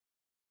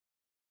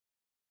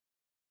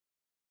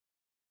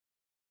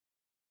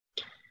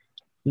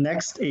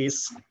Next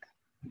is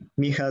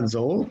Miha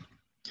Zor.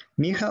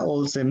 Miha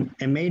holds a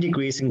MA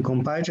degrees in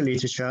Comparative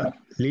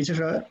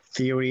Literature,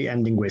 Theory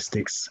and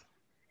Linguistics.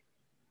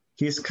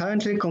 He is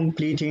currently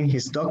completing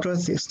his doctoral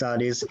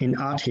studies in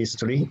art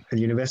history at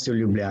the University of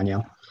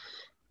Ljubljana,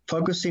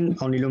 focusing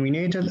on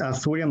illuminated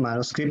Arthurian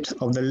manuscripts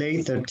of the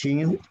late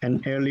 13th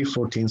and early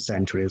 14th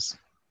centuries,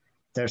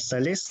 their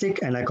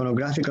stylistic and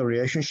iconographical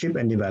relationship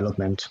and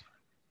development,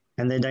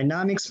 and the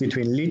dynamics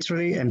between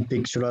literary and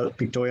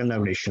pictorial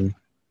narration.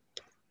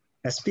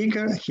 As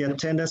speaker, he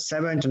attended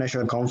several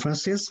international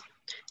conferences: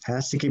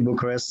 Helsinki,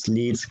 Bucharest,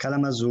 Leeds,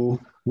 Kalamazoo,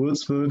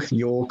 Würzburg,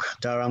 York,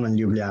 Durham, and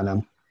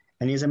Ljubljana,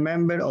 and is a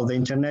member of the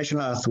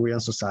International Arthurian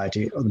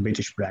Society of the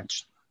British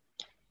branch.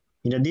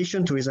 In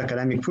addition to his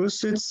academic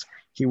pursuits,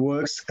 he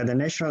works at the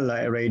National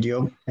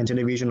Radio and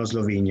Television of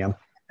Slovenia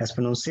as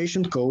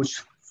pronunciation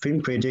coach, film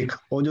critic,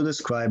 audio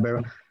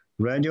describer,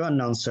 radio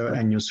announcer,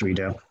 and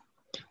newsreader.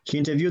 He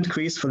interviewed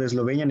Chris for the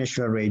Slovenia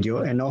National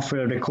Radio and offered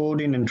a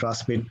recording and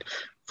transcript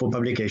for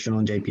publication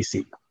on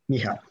JPC.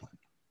 Miha.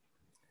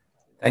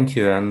 Thank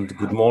you, and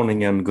good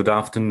morning and good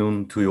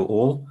afternoon to you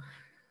all.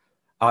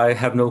 I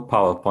have no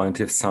PowerPoint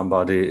if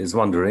somebody is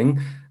wondering,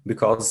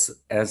 because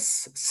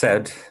as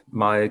said,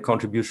 my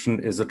contribution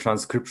is a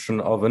transcription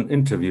of an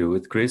interview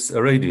with Chris,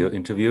 a radio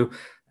interview.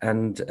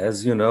 And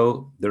as you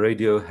know, the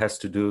radio has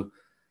to do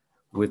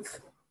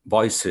with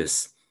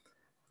voices.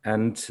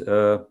 And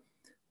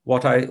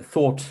what I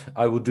thought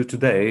I would do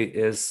today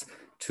is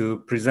to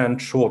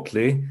present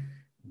shortly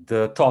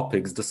the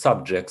topics, the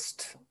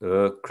subjects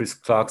Chris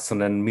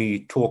Clarkson and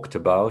me talked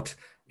about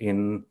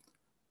in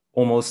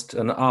almost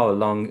an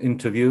hour-long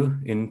interview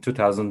in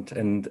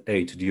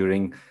 2008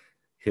 during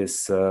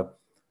his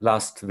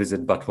last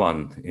visit but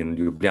one in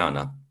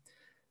Ljubljana.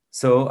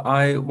 So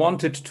I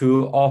wanted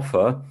to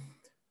offer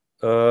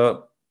a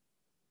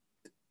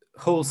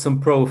wholesome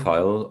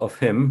profile of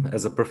him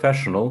as a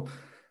professional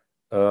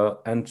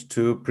and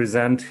to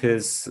present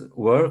his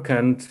work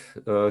and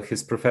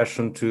his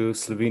profession to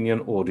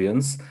Slovenian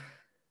audience.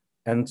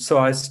 And so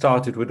I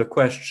started with a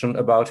question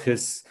about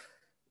his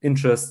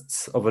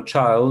interests of a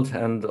child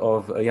and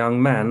of a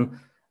young man,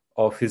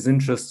 of his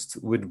interests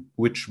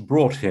which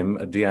brought him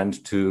at the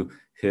end to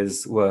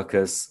his work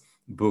as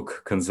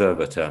book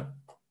conservator.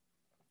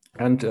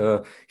 And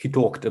he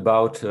talked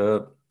about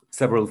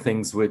several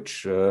things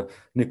which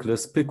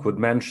Nicholas Pickwood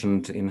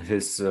mentioned in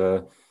his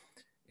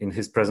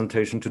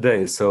presentation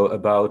today. So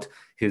about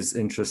his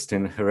interest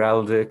in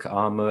heraldic,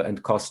 armor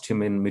and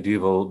costume in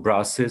medieval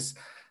brasses,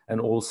 and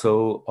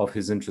also of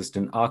his interest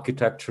in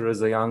architecture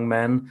as a young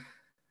man.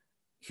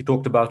 He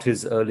talked about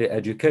his early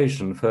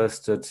education,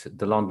 first at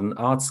the London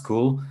Art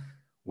School,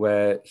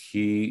 where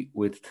he,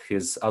 with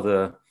his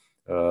other,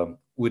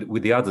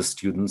 with the other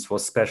students,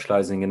 was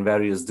specializing in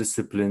various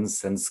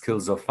disciplines and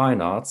skills of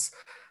fine arts,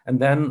 and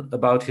then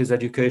about his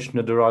education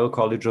at the Royal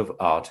College of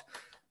Art.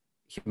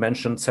 He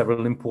mentioned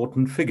several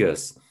important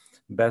figures: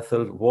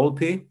 Bethel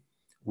Wolpe,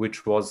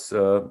 which was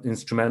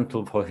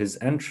instrumental for his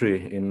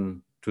entry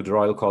into the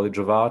Royal College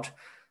of Art,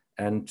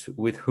 and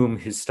with whom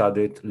he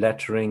studied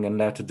lettering and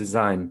letter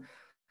design.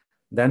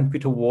 Then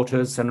Peter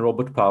Waters and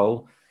Robert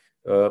Powell,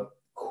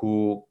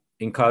 who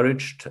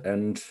encouraged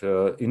and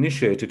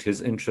initiated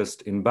his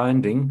interest in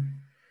binding.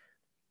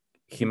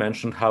 He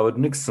mentioned Howard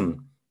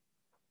Nixon,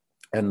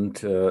 and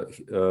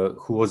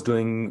who was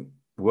doing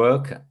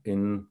work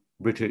in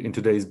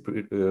today's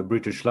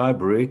British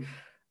Library,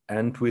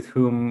 and with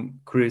whom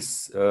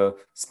Chris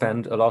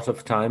spent a lot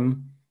of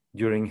time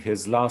during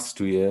his last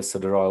 2 years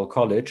at the Royal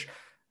College,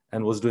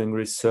 and was doing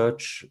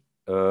research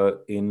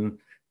in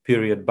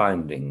period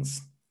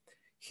bindings.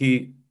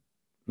 He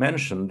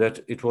mentioned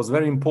that it was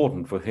very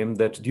important for him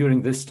that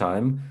during this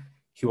time,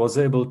 he was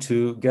able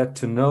to get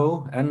to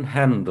know and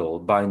handle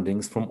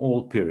bindings from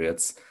all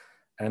periods,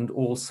 and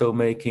also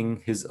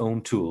making his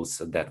own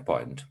tools at that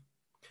point.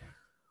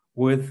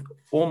 With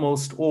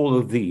almost all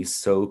of these,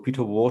 so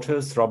Peter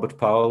Waters, Robert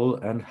Powell,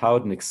 and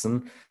Howard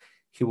Nixon,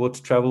 he would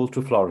travel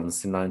to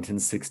Florence in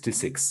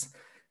 1966.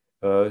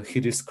 He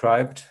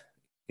described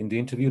in the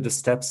interview the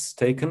steps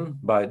taken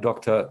by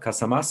Dr.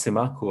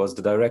 Casamassima, who was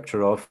the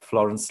director of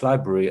Florence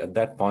Library at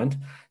that point,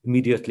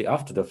 immediately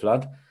after the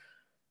flood,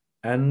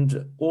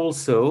 and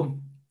also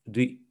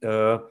the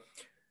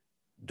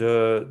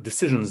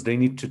decisions they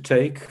need to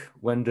take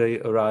when they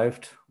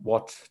arrived,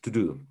 what to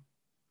do.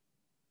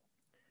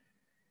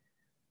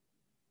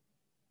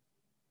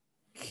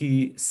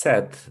 He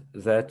said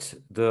that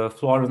the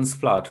Florence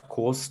flood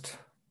caused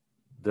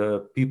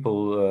the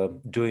people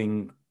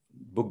doing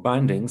book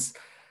bindings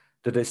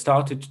that they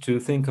started to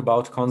think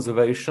about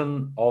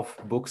conservation of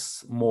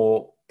books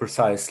more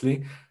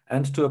precisely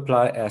and to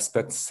apply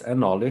aspects and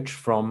knowledge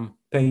from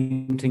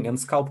painting and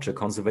sculpture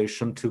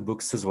conservation to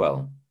books as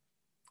well.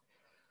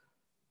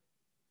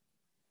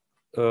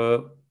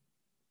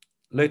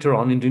 Later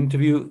on in the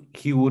interview,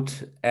 he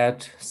would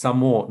add some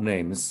more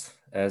names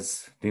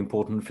as the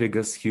important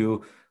figures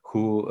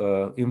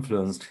who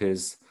influenced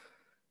his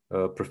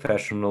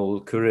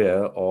professional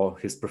career or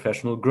his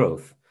professional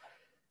growth.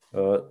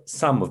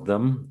 Some of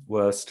them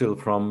were still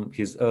from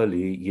his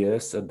early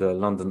years at the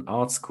London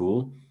Art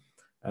School,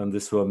 and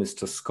this were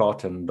Mr.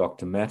 Scott and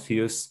Dr.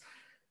 Matthews.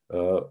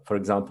 For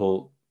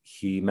example,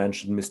 he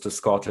mentioned Mr.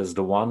 Scott as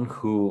the one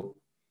who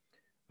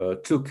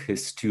took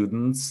his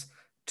students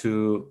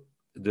to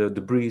the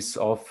debris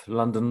of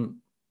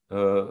London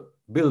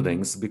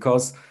buildings,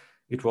 because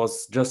it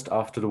was just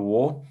after the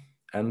war,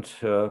 and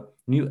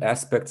new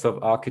aspects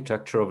of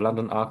architecture, of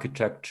London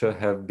architecture,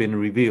 have been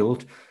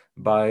revealed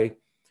by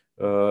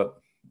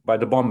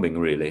the bombing,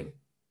 really.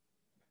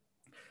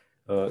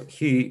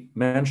 He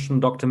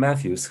mentioned Dr.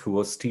 Matthews, who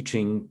was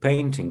teaching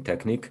painting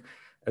technique,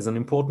 as an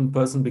important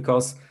person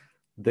because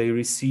they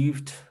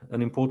received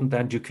an important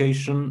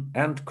education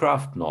and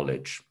craft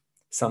knowledge.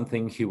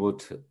 Something he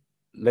would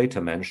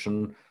later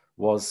mention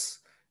was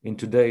in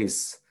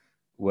today's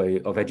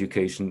way of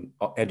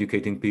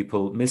educating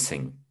people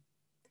missing.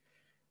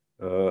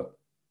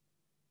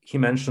 He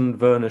mentioned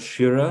Werner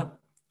Schirrer,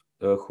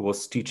 who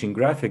was teaching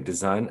graphic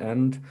design,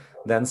 and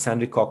then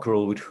Sandy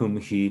Cockerell, with whom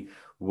he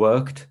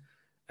worked,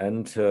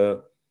 and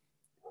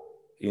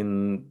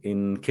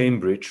in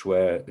Cambridge,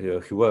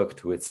 where he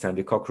worked with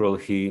Sandy Cockerell,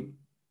 he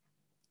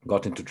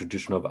got into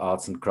tradition of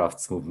arts and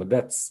crafts movement.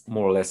 That's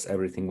more or less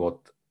everything what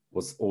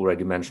was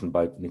already mentioned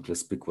by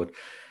Nicholas Pickwood.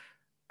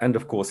 And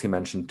of course, he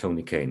mentioned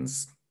Tony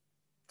Keynes.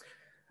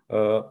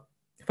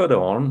 Further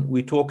on,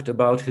 we talked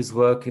about his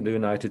work in the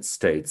United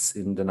States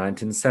in the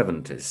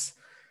 1970s.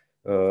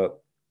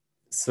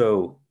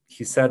 So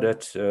he said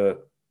that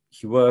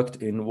he worked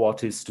in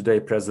what is today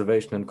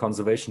Preservation and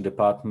Conservation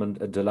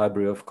Department at the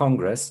Library of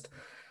Congress,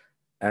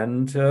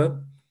 and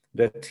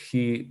that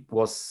he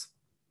was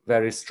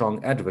very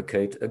strong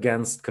advocate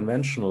against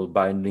conventional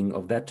binding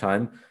of that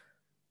time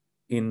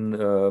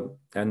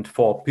and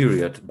for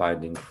period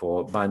binding,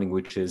 for binding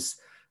which is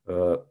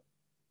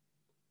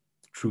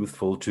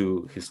truthful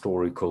to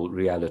historical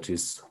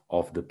realities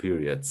of the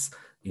periods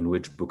in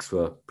which books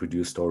were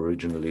produced or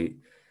originally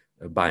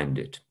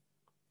binded.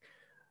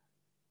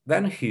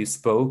 Then he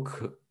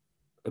spoke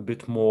a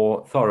bit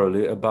more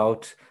thoroughly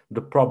about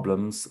the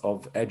problems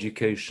of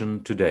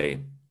education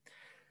today.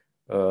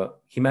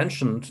 He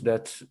mentioned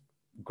that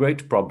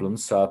great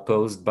problems are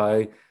posed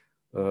by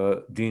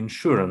the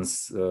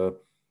insurance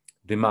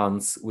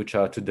demands which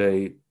are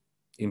today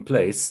in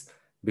place,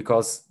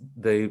 because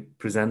they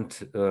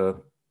present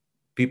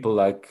people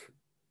like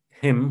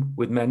him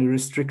with many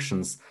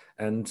restrictions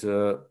and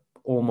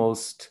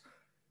almost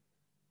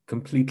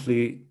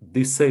completely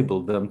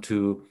disable them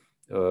to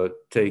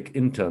take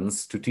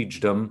interns to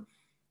teach them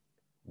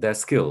their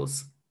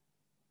skills.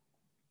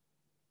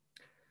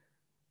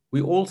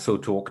 We also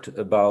talked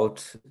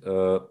about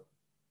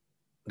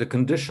the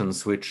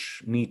conditions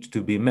which need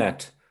to be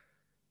met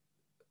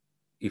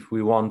if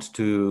we want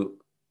to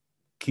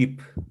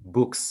keep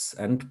books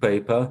and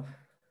paper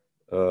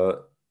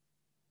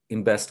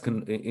in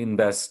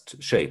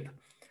best shape.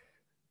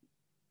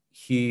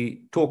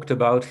 He talked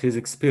about his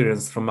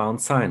experience from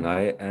Mount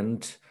Sinai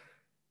and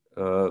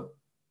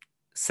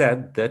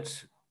said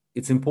that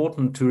it's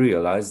important to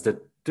realize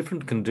that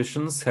different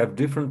conditions have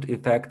different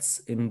effects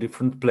in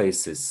different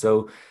places.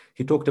 So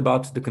he talked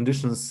about the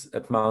conditions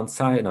at Mount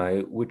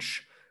Sinai,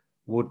 which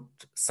would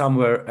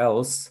somewhere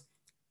else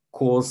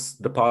cause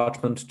the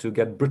parchment to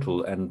get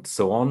brittle and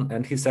so on.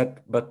 And he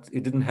said, but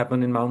it didn't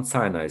happen in Mount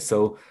Sinai.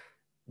 So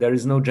there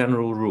is no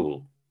general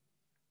rule.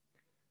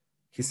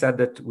 He said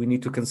that we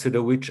need to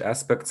consider which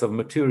aspects of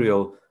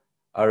material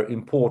are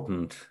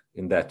important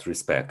in that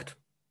respect.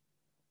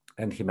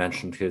 And he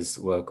mentioned his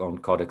work on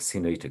Codex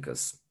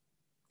Sinaiticus.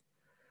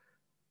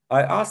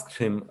 I asked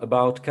him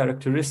about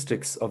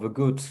characteristics of a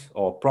good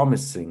or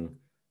promising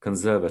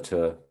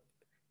conservator,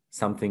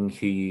 something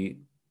he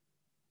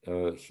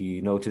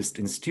noticed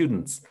in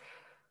students.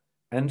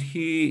 And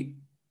he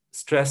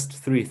stressed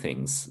three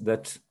things: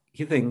 that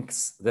he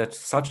thinks that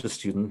such a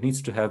student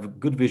needs to have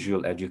good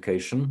visual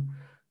education,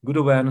 good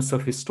awareness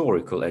of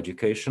historical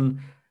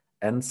education,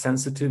 and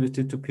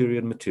sensitivity to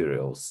period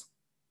materials.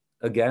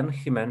 Again,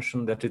 he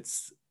mentioned that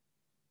it's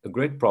a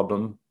great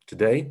problem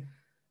today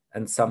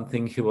and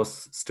something he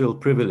was still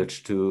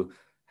privileged to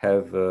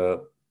have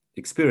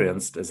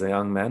experienced as a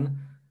young man.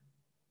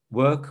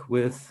 Work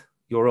with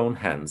your own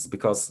hands,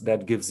 because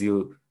that gives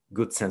you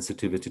good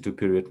sensitivity to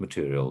period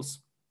materials.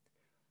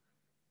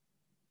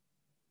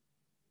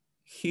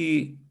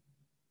 He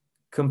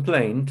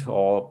complained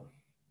or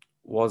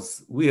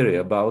was weary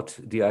about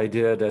the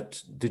idea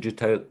that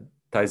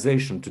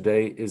digitization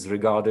today is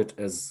regarded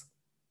as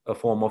a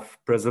form of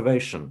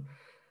preservation.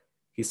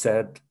 He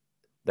said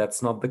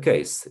that's not the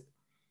case.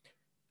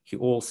 He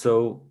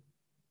also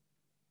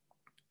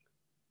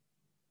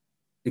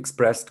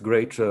expressed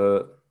great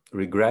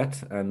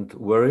regret and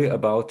worry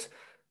about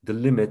the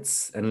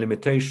limits and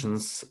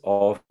limitations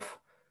of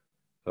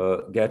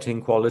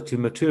getting quality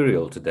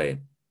material today.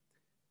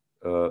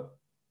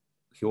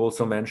 He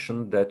also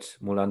mentioned that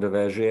Moulin de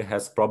Verger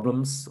has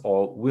problems,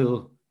 or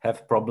will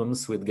have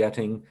problems, with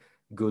getting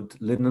good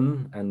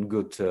linen and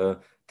good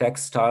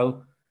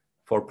textile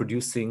for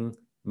producing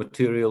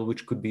material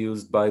which could be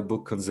used by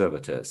book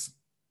conservators.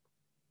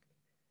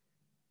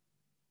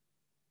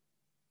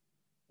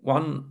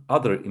 One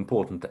other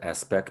important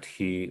aspect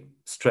he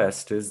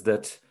stressed is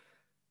that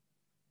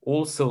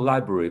also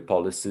library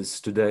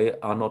policies today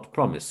are not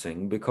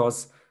promising,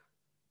 because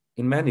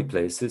in many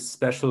places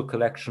special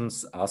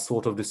collections are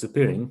sort of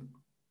disappearing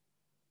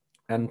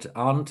and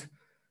aren't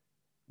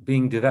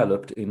being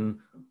developed in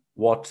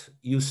what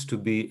used to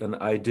be an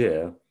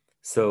idea,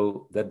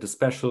 so that the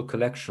special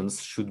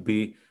collections should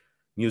be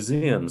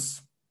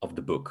museums of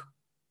the book.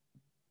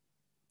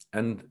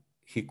 And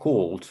he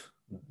called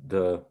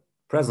the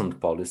present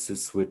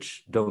policies,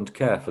 which don't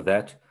care for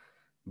that,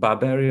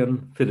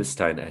 barbarian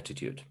Philistine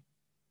attitude.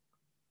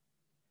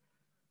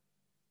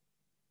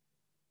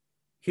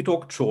 He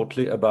talked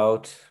shortly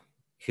about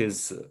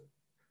his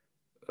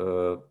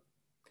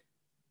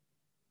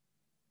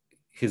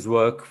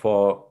work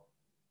for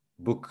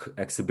book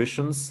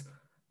exhibitions.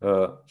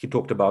 He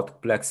talked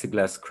about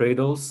plexiglass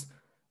cradles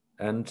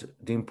and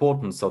the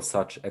importance of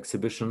such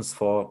exhibitions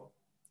for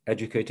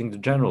educating the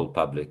general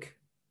public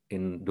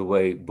in the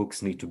way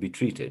books need to be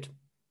treated.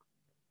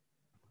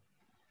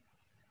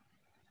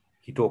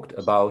 He talked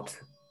about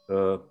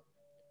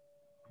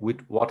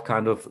with what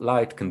kind of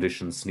light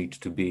conditions need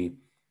to be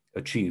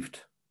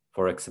achieved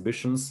for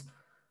exhibitions.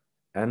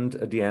 And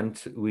at the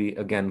end, we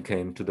again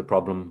came to the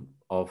problem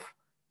of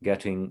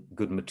getting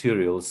good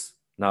materials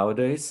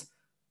nowadays.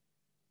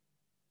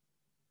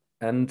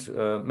 And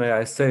may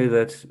I say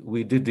that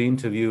we did the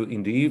interview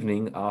in the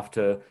evening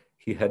after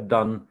he had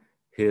done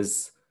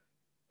his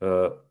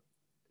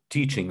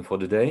teaching for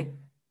the day.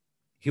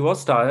 He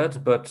was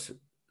tired, but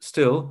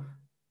still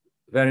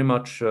very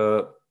much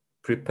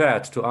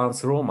prepared to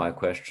answer all my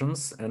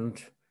questions,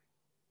 and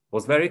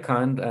was very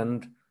kind.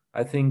 And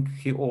I think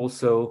he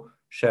also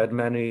shared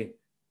many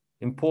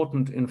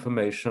important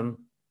information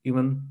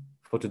even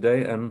for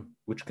today, and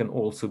which can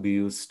also be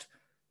used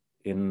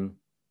in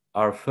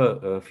our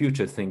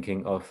future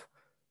thinking of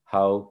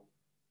how,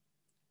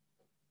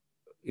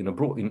 in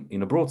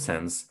a broad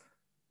sense,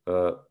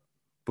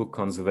 book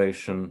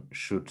conservation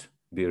should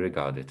be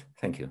regarded.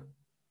 Thank you.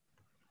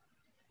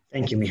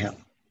 Thank you, Miha.